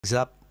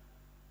Up.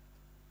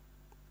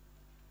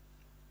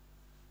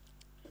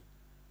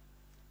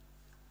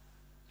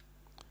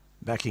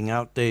 Backing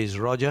out there is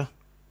Roger.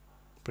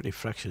 Pretty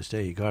fractious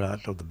there. He got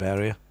out of the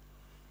barrier.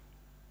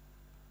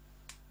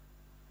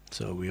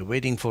 So we're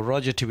waiting for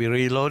Roger to be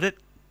reloaded.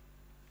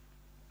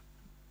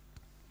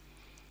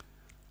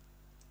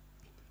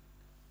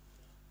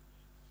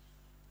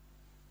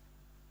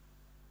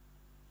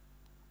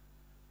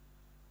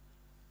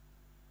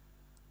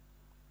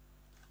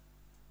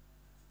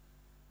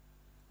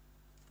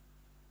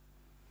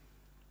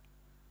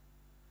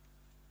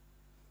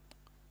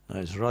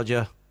 There's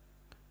Roger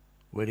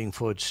waiting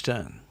for its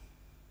turn.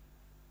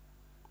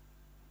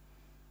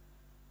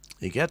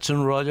 He gets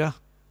in, Roger.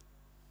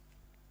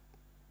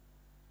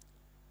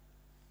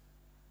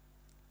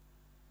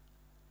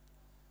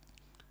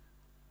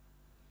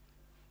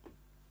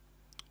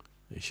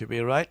 He should be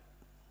right.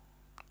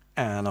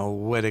 And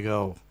away to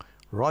go.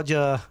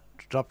 Roger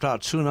dropped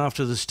out soon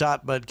after the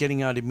start, but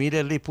getting out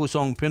immediately.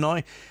 Pusong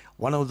Pinoy,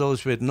 one of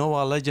those with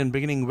Nova Legend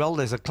beginning well.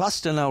 There's a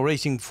cluster now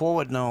racing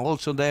forward now.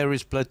 Also there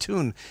is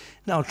Platoon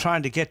now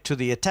trying to get to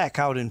the attack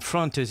out in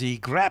front as he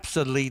grabs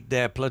the lead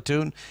there.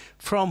 Platoon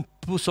from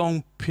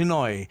Pusong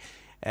Pinoy.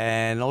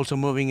 And also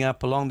moving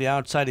up along the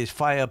outside is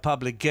Fire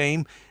Public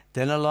Game.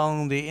 Then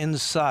along the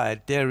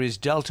inside there is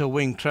Delta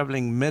Wing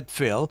traveling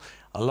midfield.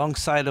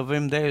 Alongside of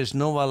him there is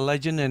Nova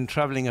Legend, and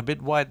traveling a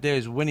bit wide there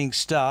is Winning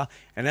Star,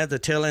 and at the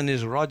tail end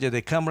is Roger.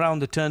 They come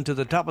round the turn to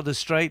the top of the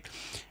straight,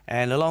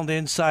 and along the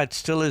inside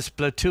still is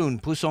Platoon.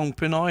 Pusong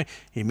Pinoy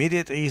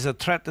immediately is a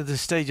threat at this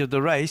stage of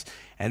the race,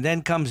 and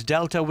then comes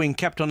Delta Wing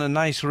kept on a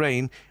nice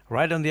rein.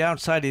 Right on the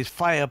outside is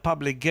Fire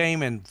Public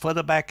Game, and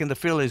further back in the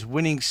field is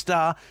Winning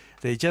Star.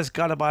 They just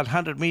got about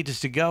 100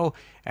 meters to go,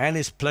 and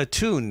it's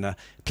Platoon.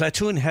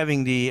 Platoon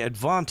having the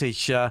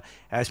advantage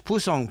as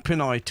Pusong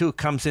Pinoy too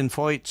comes in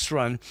for its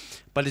run.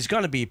 But it's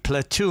going to be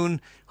Platoon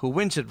who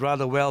wins it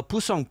rather well.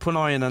 Pusong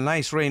Pinoy in a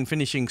nice rein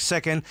finishing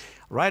second.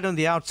 Right on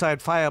the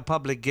outside, Fire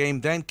Public Game.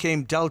 Then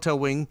came Delta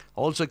Wing,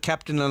 also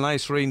kept in a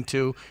nice rein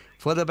too.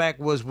 Further back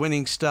was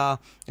Winning Star,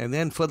 and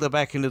then further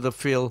back into the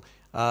field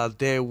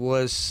there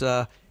was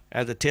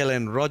at the tail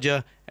end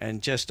Roger,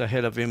 and just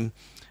ahead of him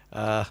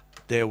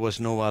there was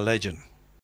Nova Legend.